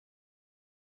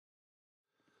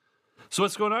So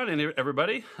what's going on,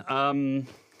 everybody? Had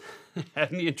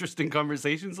any interesting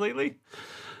conversations lately?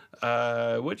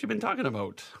 What you been talking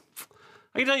about?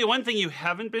 I can tell you one thing you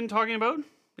haven't been talking about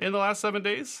in the last 7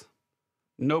 days.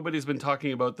 Nobody's been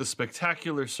talking about the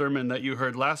spectacular sermon that you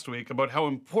heard last week about how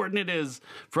important it is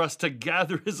for us to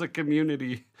gather as a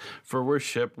community for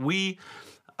worship.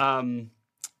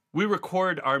 We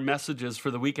record our messages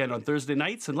for the weekend on Thursday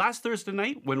nights. And last Thursday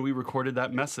night, when we recorded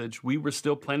that message, we were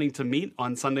still planning to meet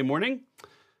on Sunday morning.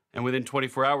 And within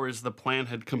 24 hours, the plan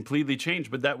had completely changed.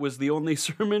 But that was the only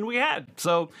sermon we had.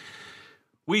 So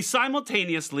we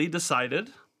simultaneously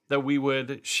decided that we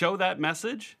would show that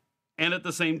message. And at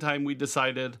the same time, we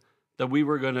decided that we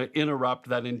were going to interrupt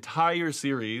that entire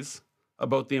series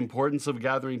about the importance of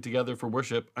gathering together for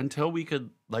worship until we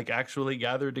could actually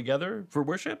gather together for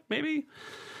worship, maybe.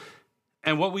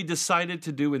 And what we decided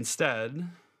to do instead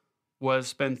was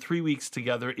spend 3 weeks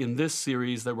together in this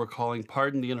series that we're calling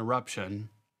Pardon the Interruption,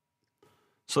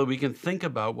 so we can think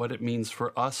about what it means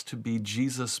for us to be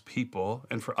Jesus people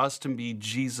and for us to be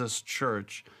Jesus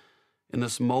church in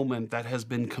this moment that has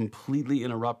been completely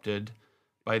interrupted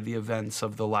by the events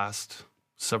of the last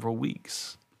several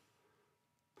weeks.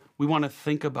 We want to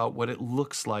think about what it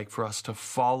looks like for us to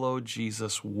follow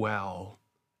Jesus well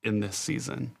in this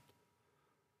season.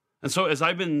 And so as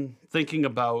I've been thinking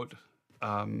about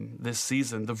this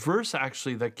season, the verse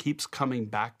actually that keeps coming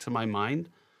back to my mind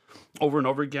over and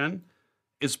over again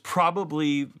is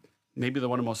probably maybe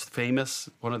one of the most famous,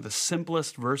 one of the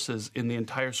simplest verses in the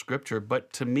entire scripture,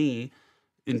 but to me,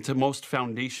 into most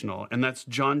foundational. And that's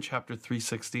John chapter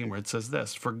 3:16, where it says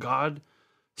this: "For God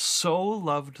so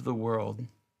loved the world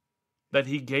that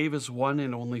he gave his one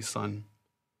and only Son,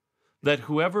 that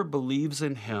whoever believes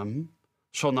in him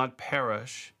shall not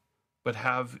perish, but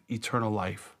have eternal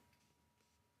life."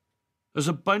 There's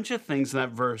a bunch of things in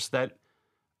that verse that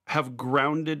have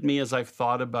grounded me as I've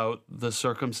thought about the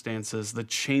circumstances, the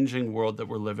changing world that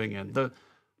we're living in. The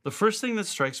first thing that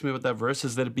strikes me about that verse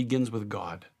is that it begins with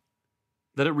God.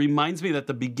 That it reminds me that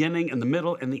the beginning and the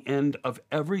middle and the end of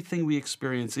everything we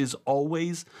experience is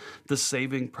always the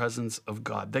saving presence of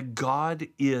God. That God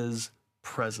is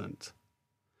present.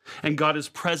 And God is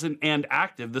present and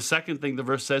active. The second thing the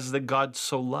verse says is that God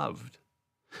so loved.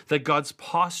 That God's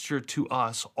posture to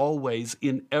us always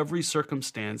in every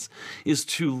circumstance is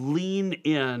to lean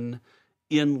in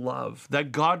love.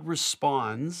 That God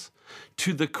responds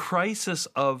to the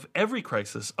every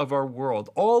crisis of our world,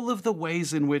 all of the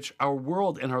ways in which our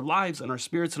world and our lives and our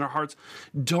spirits and our hearts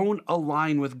don't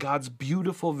align with God's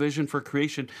beautiful vision for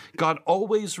creation. God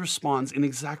always responds in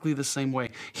exactly the same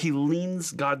way.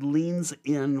 God leans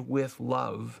in with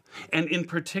love. And in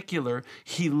particular,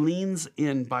 he leans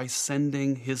in by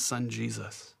sending his son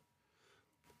Jesus,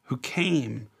 who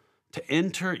came to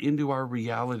enter into our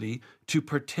reality, to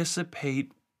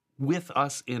participate with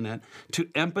us in it, to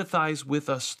empathize with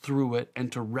us through it,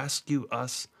 and to rescue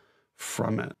us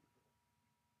from it.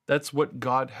 That's what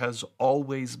God has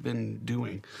always been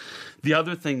doing. The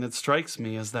other thing that strikes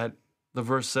me is that the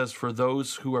verse says, for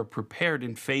those who are prepared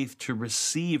in faith to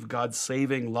receive God's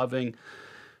saving, loving,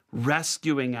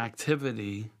 rescuing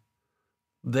activity,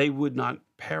 they would not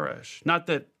perish. Not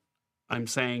that I'm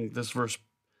saying this verse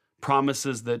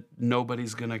promises that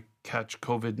nobody's going to catch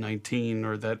COVID-19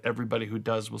 or that everybody who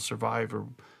does will survive or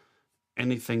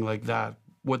anything like that.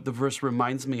 What the verse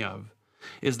reminds me of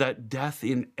is that death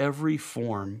in every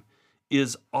form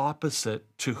is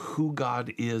opposite to who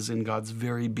God is in God's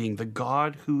very being, the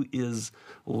God who is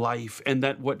life, and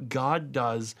that what God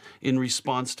does in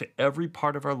response to every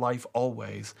part of our life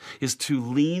always is to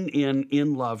lean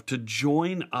in love, to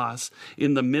join us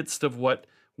in the midst of what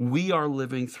we are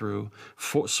living through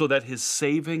so that his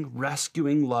saving,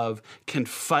 rescuing love can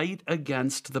fight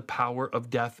against the power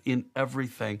of death in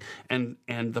everything, and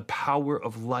the power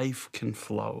of life can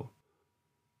flow.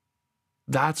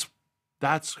 That's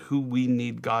who we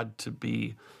need God to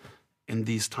be in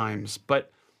these times.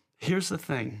 But here's the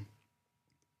thing.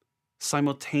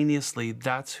 Simultaneously,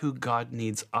 that's who God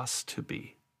needs us to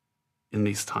be in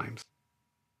these times.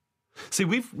 See,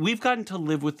 we've gotten to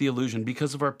live with the illusion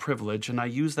because of our privilege, and I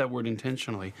use that word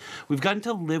intentionally. We've gotten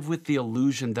to live with the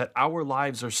illusion that our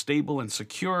lives are stable and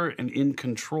secure and in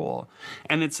control.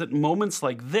 And it's at moments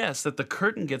like this that the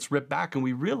curtain gets ripped back and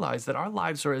we realize that our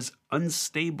lives are as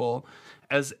unstable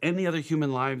as any other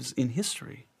human lives in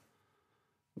history.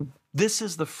 This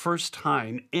is the first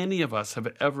time any of us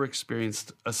have ever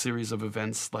experienced a series of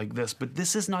events like this, but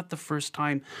this is not the first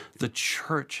time the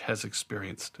church has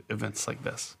experienced events like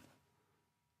this.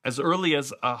 As early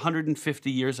as 150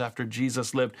 years after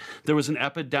Jesus lived, there was an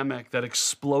epidemic that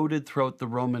exploded throughout the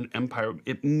Roman Empire.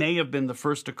 It may have been the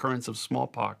first occurrence of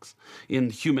smallpox in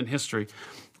human history.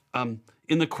 In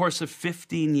the course of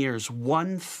 15 years,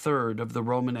 1/3 of the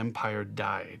Roman Empire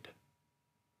died.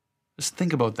 Just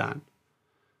think about that.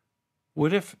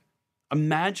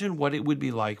 Imagine what it would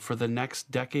be like for the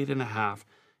next decade and a half.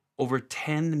 Over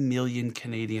 10 million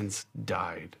Canadians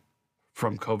died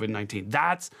from COVID-19.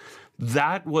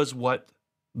 That was what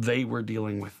they were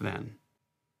dealing with then.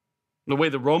 The way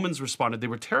the Romans responded, they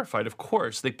were terrified, of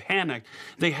course. They panicked.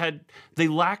 They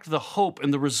lacked the hope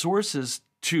and the resources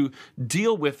to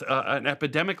deal with an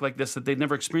epidemic like this that they'd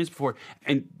never experienced before.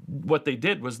 And what they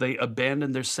did was they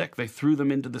abandoned their sick. They threw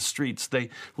them into the streets.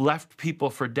 They left people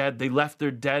for dead. They left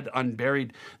their dead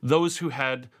unburied. Those who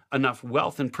had enough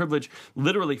wealth and privilege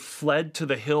literally fled to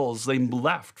the hills. They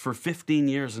left for 15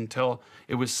 years until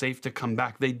it was safe to come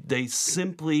back. They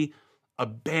simply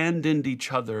abandoned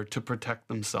each other to protect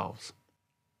themselves.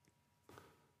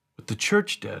 What the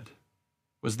church did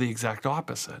was the exact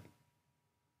opposite.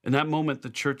 In that moment,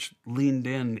 the church leaned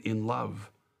in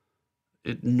love.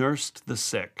 It nursed the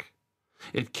sick.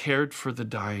 It cared for the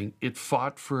dying. It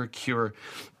fought for a cure.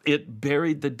 It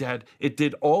buried the dead. It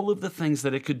did all of the things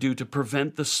that it could do to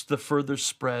prevent the further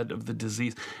spread of the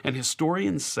disease. And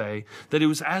historians say that it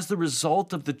was as the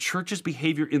result of the church's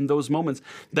behavior in those moments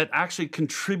that actually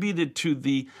contributed to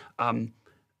the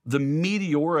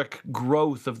meteoric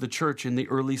growth of the church in the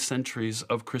early centuries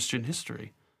of Christian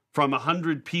history. From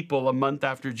 100 people a month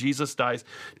after Jesus dies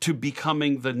to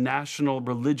becoming the national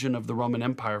religion of the Roman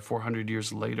Empire 400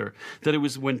 years later. That it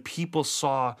was when people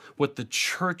saw what the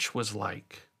church was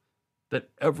like that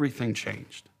everything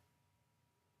changed.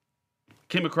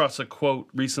 Came across a quote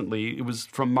recently. It was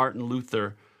from Martin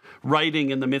Luther, writing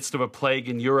in the midst of a plague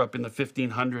in Europe in the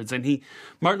 1500s. And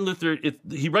Martin Luther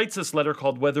writes this letter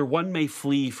called Whether One May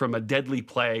Flee from a Deadly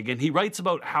Plague. And he writes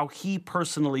about how he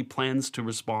personally plans to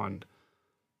respond.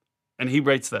 And he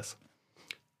writes this: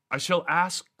 I shall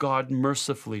ask God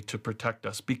mercifully to protect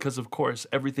us because, of course,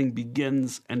 everything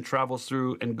begins and travels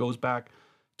through and goes back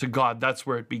to God. That's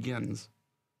where it begins.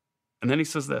 And then he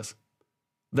says this: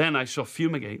 then I shall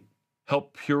fumigate,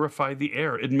 help purify the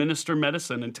air, administer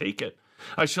medicine and take it.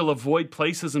 I shall avoid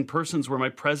places and persons where my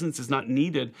presence is not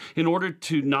needed in order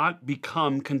to not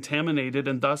become contaminated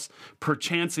and thus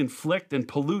perchance inflict and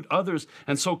pollute others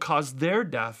and so cause their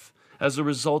death as a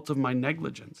result of my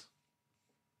negligence.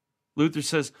 Luther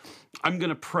says, I'm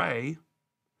going to pray,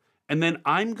 and then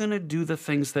I'm going to do the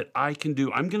things that I can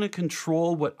do. I'm going to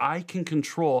control what I can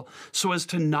control so as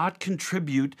to not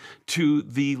contribute to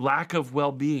the lack of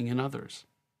well-being in others.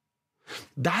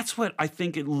 That's what I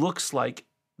think it looks like,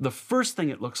 the first thing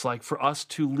it looks like for us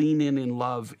to lean in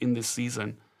love in this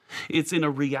season. It's in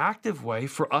a reactive way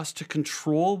for us to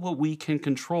control what we can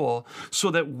control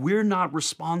so that we're not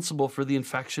responsible for the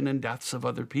infection and deaths of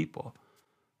other people.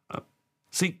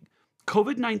 See,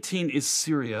 COVID-19 is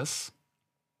serious,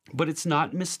 but it's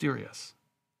not mysterious.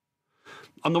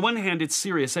 On the one hand, it's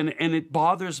serious, and it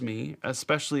bothers me,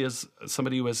 especially as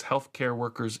somebody who has healthcare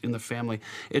workers in the family.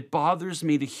 It bothers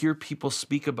me to hear people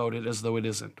speak about it as though it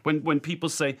isn't. When people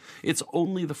say, it's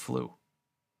only the flu.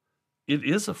 It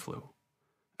is a flu.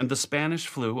 And the Spanish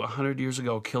flu 100 years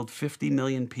ago killed 50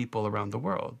 million people around the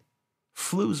world.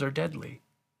 Flus are deadly.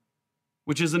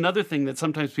 Which is another thing that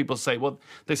sometimes people say, well,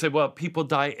 people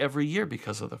die every year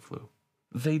because of the flu.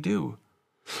 They do.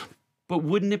 But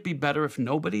wouldn't it be better if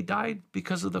nobody died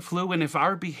because of the flu? And if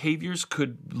our behaviors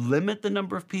could limit the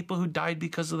number of people who died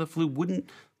because of the flu, wouldn't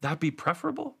that be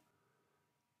preferable?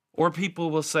 Or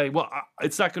people will say, well,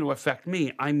 it's not going to affect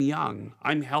me. I'm young.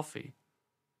 I'm healthy.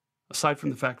 Aside from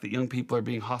the fact that young people are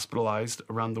being hospitalized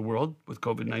around the world with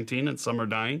COVID-19 and some are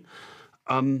dying,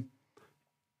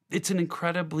 it's an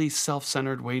incredibly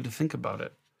self-centered way to think about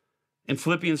it. In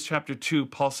Philippians chapter 2,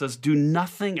 Paul says, do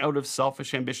nothing out of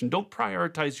selfish ambition. Don't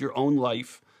prioritize your own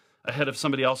life ahead of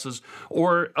somebody else's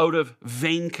or out of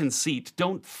vain conceit.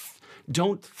 Don't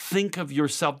think of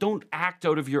yourself. Don't act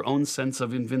out of your own sense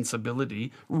of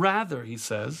invincibility. Rather, he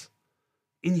says,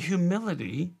 in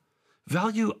humility,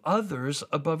 value others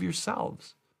above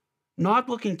yourselves. Not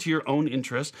looking to your own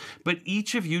interests, but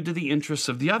each of you to the interests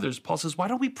of the others. Paul says, why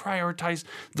don't we prioritize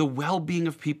the well-being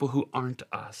of people who aren't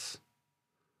us?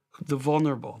 The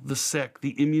vulnerable, the sick,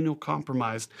 the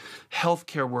immunocompromised,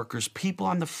 healthcare workers, people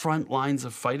on the front lines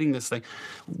of fighting this thing.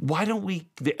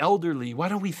 The elderly, why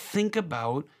don't we think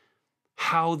about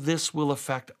how this will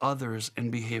affect others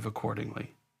and behave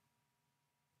accordingly?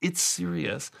 It's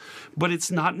serious, but it's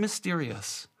not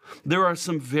mysterious. There are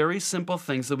some very simple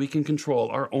things that we can control,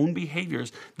 our own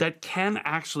behaviors, that can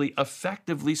actually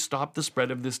effectively stop the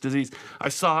spread of this disease. I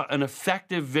saw an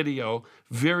effective video,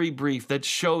 very brief, that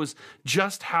shows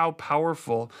just how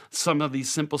powerful some of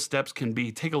these simple steps can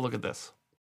be. Take a look at this.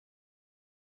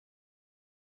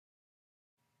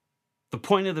 The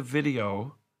point of the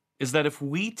video is that if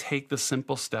we take the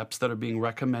simple steps that are being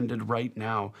recommended right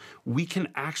now, we can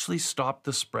actually stop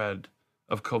the spread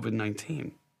of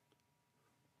COVID-19.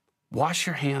 Wash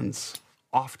your hands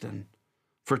often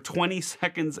for 20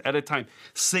 seconds at a time.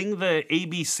 Sing the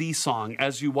ABC song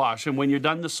as you wash. And when you're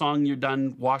done the song, you're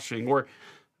done washing. Or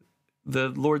the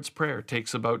Lord's Prayer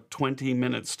takes about 20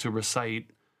 minutes to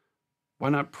recite. Why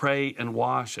not pray and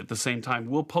wash at the same time?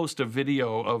 We'll post a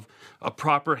video of a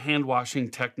proper hand washing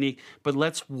technique, but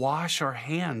let's wash our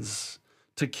hands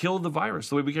to kill the virus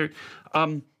the way we carry.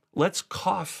 Let's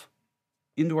cough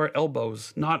into our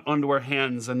elbows, not onto our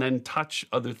hands, and then touch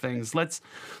other things. Let's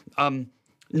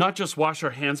not just wash our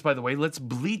hands, by the way, let's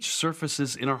bleach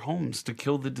surfaces in our homes to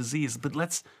kill the disease, but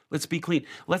let's be clean.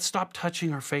 Let's stop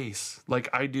touching our face like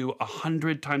I do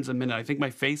 100 times a minute. I think my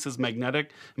face is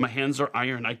magnetic, my hands are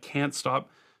iron. I can't stop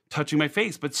touching my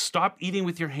face, but stop eating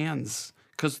with your hands,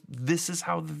 because this is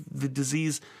how the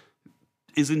disease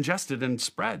is ingested and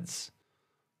spreads.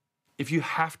 If you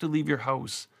have to leave your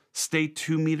house, stay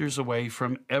 2 meters away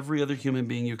from every other human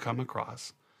being you come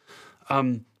across.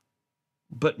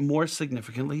 But more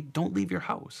significantly, don't leave your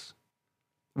house.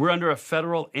 We're under a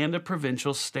federal and a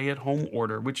provincial stay-at-home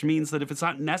order, which means that if it's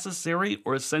not necessary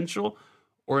or essential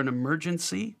or an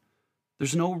emergency,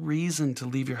 there's no reason to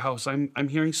leave your house. I'm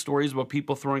hearing stories about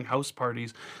people throwing house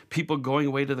parties, people going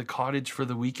away to the cottage for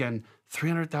the weekend.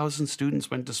 300,000 students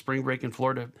went to spring break in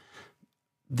Florida.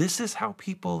 This is how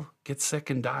people get sick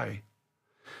and die.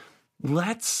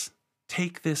 Let's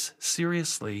take this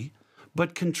seriously,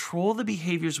 but control the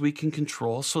behaviors we can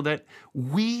control so that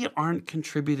we aren't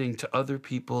contributing to other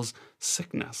people's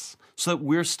sickness, so that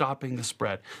we're stopping the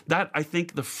spread. That, I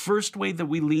think, the first way that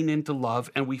we lean into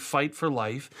love and we fight for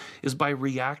life is by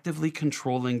reactively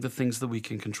controlling the things that we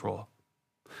can control.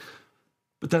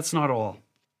 But that's not all.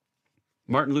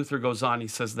 Martin Luther goes on, he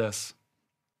says this.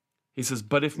 He says,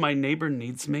 "But if my neighbor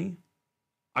needs me,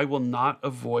 I will not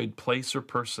avoid place or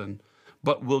person,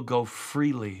 but will go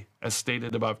freely," as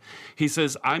stated above. He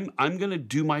says, I'm going to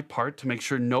do my part to make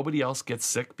sure nobody else gets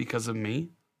sick because of me.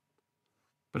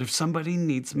 But if somebody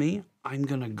needs me, I'm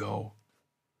going to go.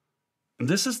 And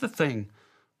this is the thing.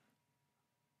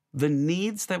 The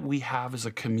needs that we have as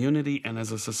a community and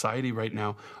as a society right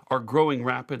now are growing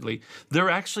rapidly. There are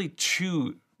actually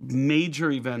two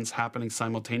major events happening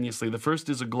simultaneously. The first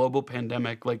is a global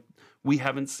pandemic like we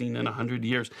haven't seen in 100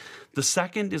 years. The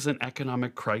second is an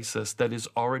economic crisis that is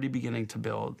already beginning to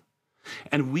build.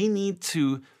 And we need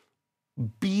to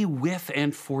be with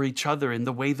and for each other in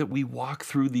the way that we walk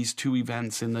through these two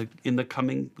events in the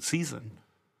coming season.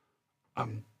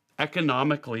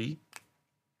 Economically,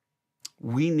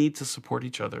 we need to support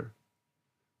each other,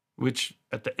 which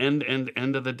at the end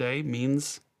of the day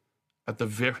means, at the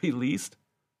very least,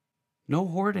 no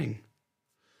hoarding.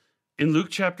 In Luke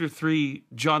chapter 3,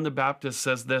 John the Baptist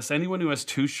says this, "Anyone who has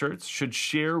 2 shirts should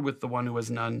share with the one who has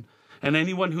none, and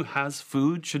anyone who has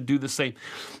food should do the same."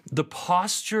 The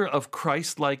posture of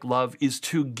Christ-like love is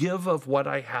to give of what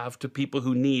I have to people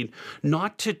who need,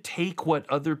 not to take what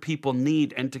other people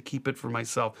need and to keep it for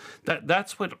myself.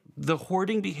 That's what the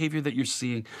hoarding behavior that you're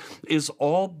seeing is,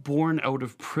 all born out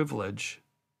of privilege,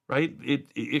 right?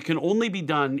 It can only be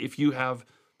done if you have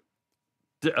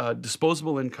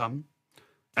disposable income,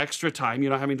 extra time.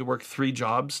 You're not having to work 3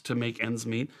 jobs to make ends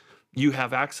meet. You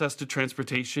have access to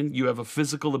transportation. You have a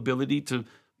physical ability to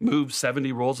move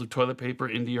 70 rolls of toilet paper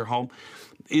into your home.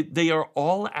 They are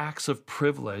all acts of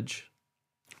privilege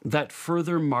that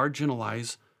further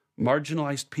marginalized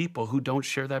people who don't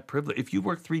share that privilege. If you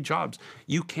work 3 jobs,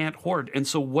 you can't hoard. And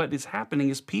so what is happening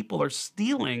is people are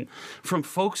stealing from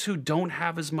folks who don't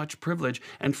have as much privilege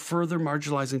and further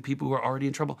marginalizing people who are already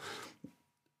in trouble.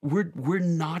 We're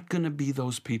not going to be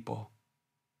those people,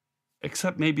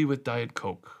 except maybe with Diet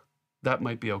Coke. That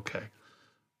might be okay.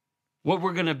 What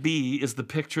we're going to be is the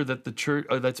picture that the church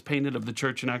that's painted of the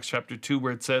church in Acts chapter 2,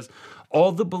 where it says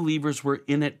all the believers were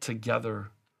in it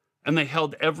together and they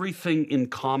held everything in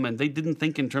common. They didn't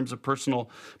think in terms of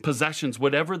personal possessions.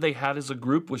 Whatever they had as a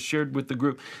group was shared with the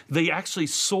group. They actually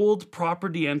sold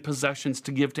property and possessions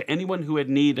to give to anyone who had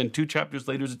need. And 2 chapters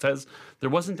later, it says there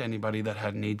wasn't anybody that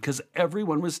had need because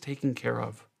everyone was taken care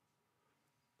of.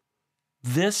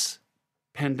 This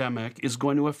pandemic is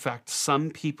going to affect some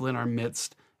people in our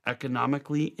midst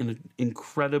economically in an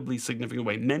incredibly significant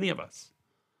way. Many of us.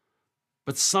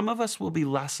 but some of us will be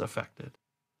less affected.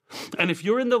 And if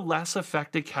you're in the less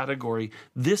affected category,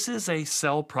 this is a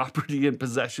sell property and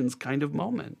possessions kind of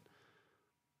moment.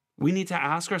 We need to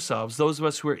ask ourselves, those of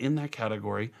us who are in that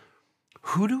category,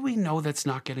 who do we know that's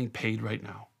not getting paid right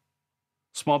now?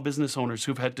 Small business owners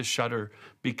who've had to shutter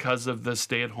because of the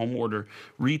stay-at-home order,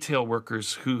 retail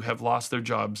workers who have lost their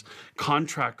jobs,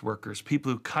 contract workers,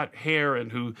 people who cut hair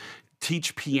and who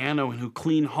teach piano and who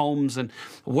clean homes. And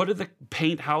what are the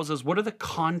paint houses? What are the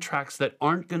contracts that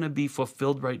aren't going to be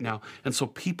fulfilled right now? And so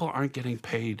people aren't getting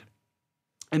paid.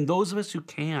 And those of us who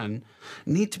can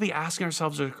need to be asking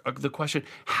ourselves the question,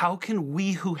 how can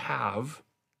we who have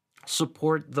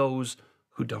support those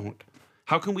who don't?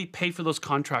 How can we pay for those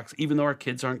contracts even though our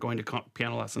kids aren't going to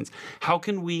piano lessons? How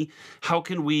can we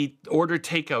order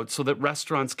takeout so that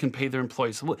restaurants can pay their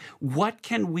employees? What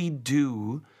can we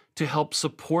do to help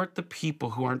support the people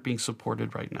who aren't being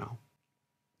supported right now?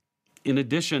 In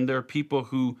addition, there are people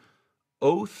who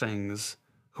owe things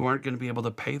who aren't going to be able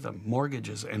to pay them,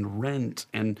 mortgages and rent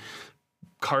and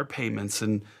car payments.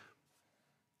 And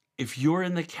if you're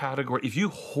in the category, if you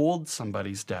hold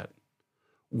somebody's debt,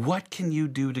 what can you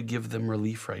do to give them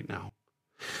relief right now?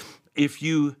 If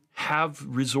you have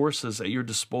resources at your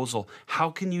disposal, how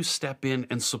can you step in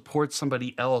and support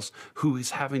somebody else who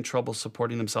is having trouble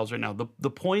supporting themselves right now? The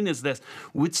point is this: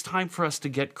 it's time for us to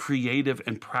get creative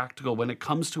and practical when it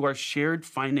comes to our shared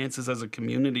finances as a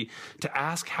community, to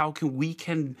ask how we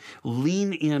can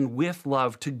lean in with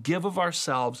love to give of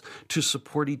ourselves to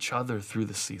support each other through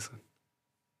the season.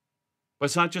 But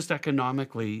it's not just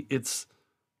economically, it's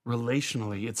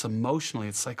relationally, it's emotionally,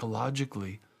 it's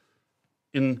psychologically.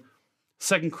 In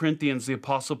 2 Corinthians, the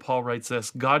Apostle Paul writes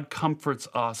this: God comforts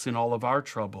us in all of our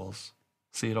troubles.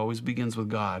 See, it always begins with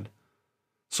God.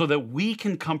 So that we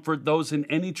can comfort those in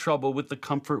any trouble with the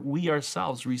comfort we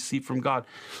ourselves receive from God.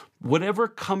 Whatever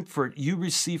comfort you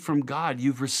receive from God,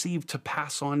 you've received to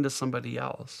pass on to somebody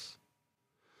else.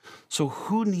 So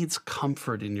who needs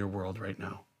comfort in your world right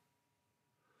now?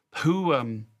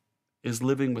 Who is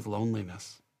living with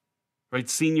loneliness? Right?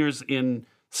 Seniors in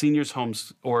seniors'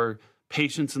 homes, or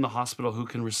patients in the hospital who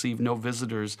can receive no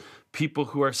visitors, people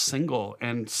who are single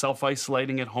and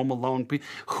self-isolating at home alone.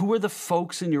 Who are the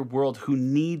folks in your world who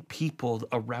need people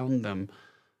around them?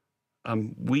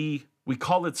 We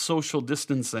call it social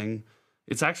distancing.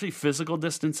 It's actually physical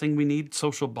distancing we need.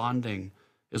 Social bonding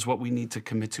is what we need to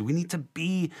commit to. We need to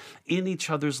be in each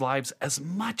other's lives as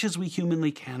much as we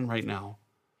humanly can right now.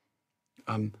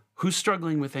 Who's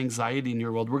struggling with anxiety in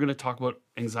your world? We're going to talk about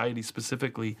anxiety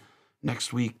specifically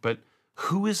next week, but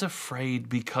who is afraid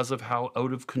because of how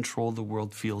out of control the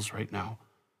world feels right now?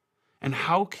 And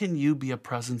how can you be a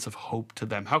presence of hope to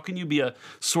them? How can you be a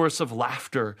source of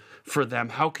laughter for them?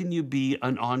 How can you be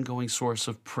an ongoing source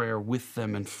of prayer with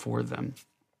them and for them?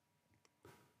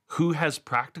 Who has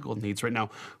practical needs right now?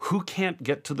 Who can't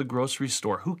get to the grocery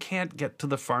store? Who can't get to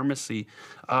the pharmacy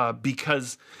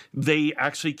because they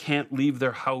actually can't leave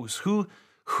their house? Who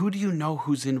do you know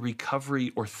who's in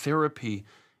recovery or therapy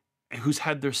and who's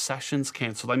had their sessions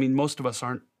canceled? I mean, most of us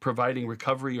aren't providing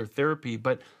recovery or therapy,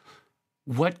 but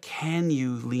what can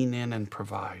you lean in and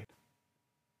provide?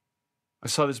 I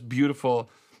saw this beautiful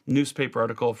newspaper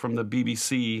article from the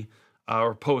BBC,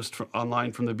 or post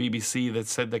online from the BBC, that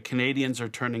said that Canadians are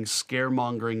turning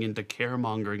scaremongering into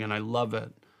caremongering, and I love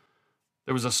it.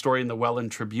 There was a story in the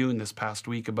Welland Tribune this past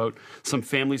week about some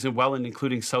families in Welland,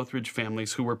 including Southridge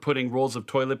families, who were putting rolls of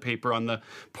toilet paper on the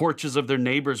porches of their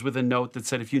neighbors with a note that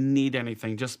said, if you need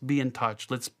anything, just be in touch.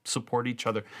 Let's support each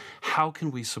other. How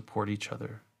can we support each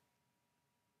other?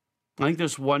 I think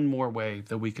there's one more way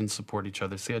that we can support each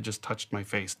other. See, I just touched my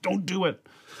face. Don't do it.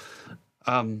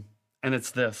 And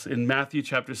it's this. In Matthew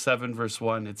chapter 7, verse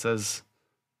 1, it says,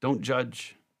 don't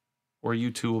judge, or you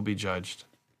too will be judged.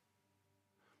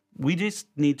 We just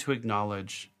need to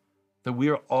acknowledge that we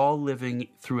are all living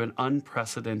through an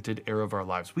unprecedented era of our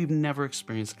lives. We've never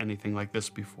experienced anything like this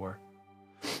before.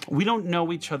 We don't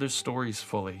know each other's stories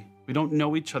fully. We don't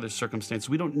know each other's circumstances.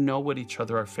 We don't know what each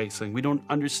other are facing. We don't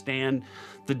understand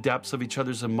the depths of each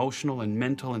other's emotional and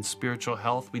mental and spiritual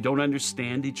health. We don't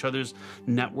understand each other's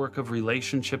network of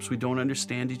relationships. We don't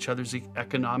understand each other's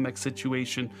economic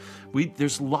situation.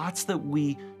 There's lots that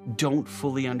we don't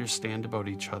fully understand about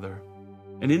each other.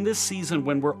 And in this season,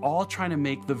 when we're all trying to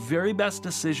make the very best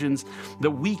decisions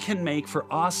that we can make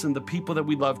for us and the people that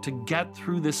we love to get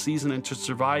through this season and to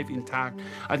survive intact,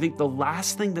 I think the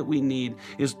last thing that we need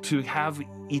is to have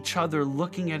each other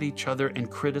looking at each other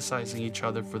and criticizing each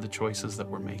other for the choices that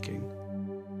we're making.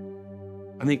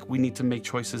 I think we need to make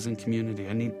choices in community.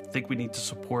 Think we need to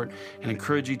support and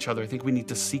encourage each other. I think we need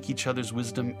to seek each other's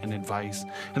wisdom and advice.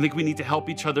 I think we need to help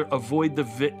each other avoid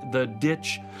the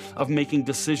ditch of making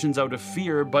decisions out of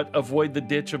fear, but avoid the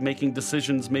ditch of making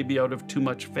decisions maybe out of too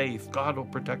much faith. God will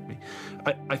protect me.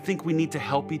 I think we need to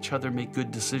help each other make good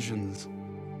decisions,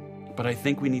 but I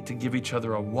think we need to give each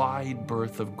other a wide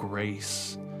berth of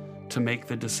grace to make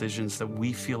the decisions that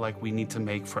we feel like we need to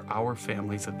make for our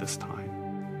families at this time.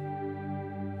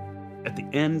 At the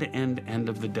end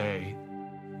of the day,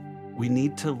 we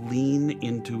need to lean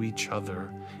into each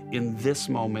other in this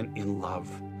moment in love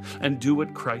and do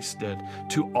what Christ did,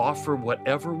 to offer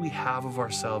whatever we have of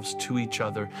ourselves to each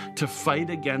other, to fight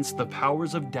against the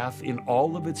powers of death in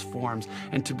all of its forms,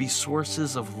 and to be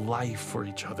sources of life for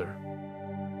each other.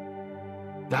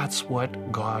 That's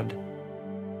what God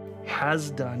has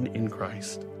done in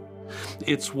Christ.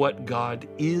 It's what God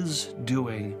is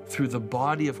doing through the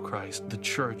body of Christ, the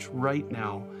church, right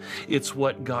now. It's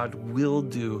what God will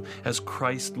do as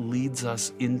Christ leads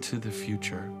us into the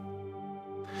future.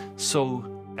 So,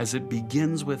 as it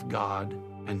begins with God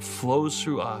and flows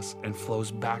through us and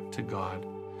flows back to God,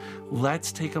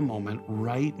 let's take a moment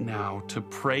right now to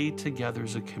pray together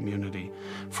as a community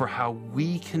for how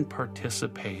we can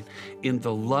participate in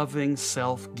the loving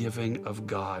self-giving of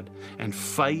God and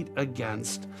fight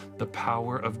against the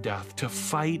power of death, to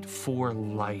fight for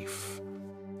life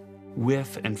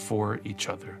with and for each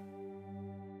other.